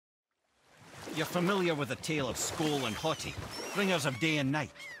You're familiar with the tale of Skoll and Hati, bringers of day and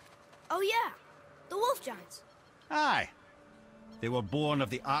night? Oh yeah, the wolf giants. Aye. They were born of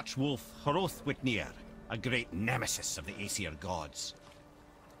the archwolf Hrothwitnir, a great nemesis of the Aesir gods.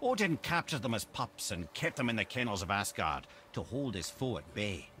 Odin captured them as pups and kept them in the kennels of Asgard to hold his foe at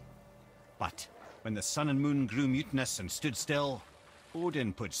bay. But when the sun and moon grew mutinous and stood still,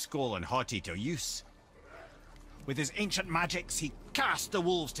 Odin put Skoll and Hati to use. With his ancient magics, he cast the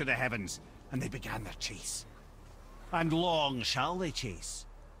wolves to the heavens, and they began their chase. And long shall they chase,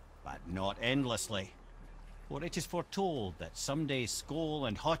 but not endlessly. For it is foretold that someday Skoll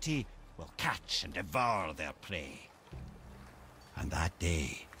and Hati will catch and devour their prey. And that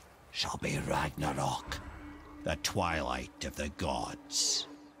day shall be Ragnarök, the twilight of the gods.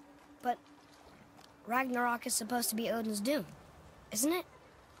 But Ragnarök is supposed to be Odin's doom, isn't it?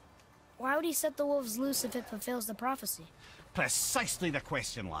 Why would he set the wolves loose if it fulfills the prophecy? Precisely the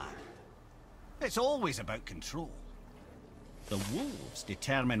question, lad. It's always about control. The wolves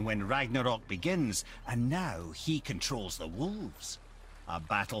determine when Ragnarök begins, and now he controls the wolves. A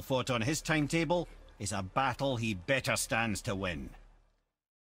battle fought on his timetable is a battle he better stands to win.